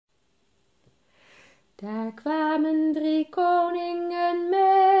Daar kwamen 3 koningen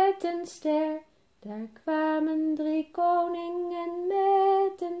met een ster. Daar kwamen 3 koningen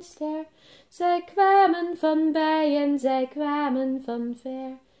met een ster. Zij kwamen van bij en zij kwamen van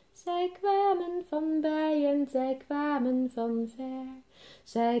ver. Zij kwamen van bij en zij kwamen van ver.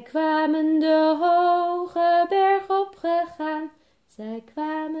 Zij kwamen de hoge berg opgegaan. Zij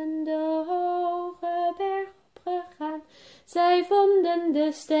kwamen de hoge berg opgegaan. Zij vonden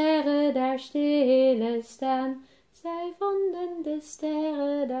de sterren daar stille staan. Zij vonden de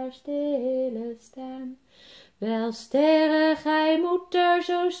sterren daar stille staan. Wel sterre, gij moet er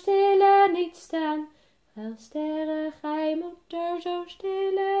zo stille niet staan. Wel sterre, gij moet er zo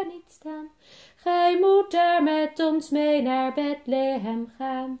stille niet staan. Gij moet er met ons mee naar Bethlehem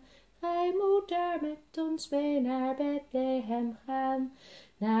gaan. Gij moet er met ons mee naar Bethlehem gaan.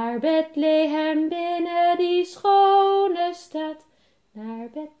 Naar Bethlehem binnen die schone stad. Naar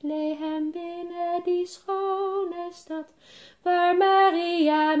Bethlehem binnen die schone stad. Waar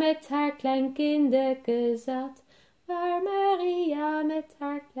Maria met haar klein kindeke zat. Waar Maria met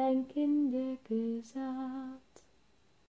haar klein kindeke zat.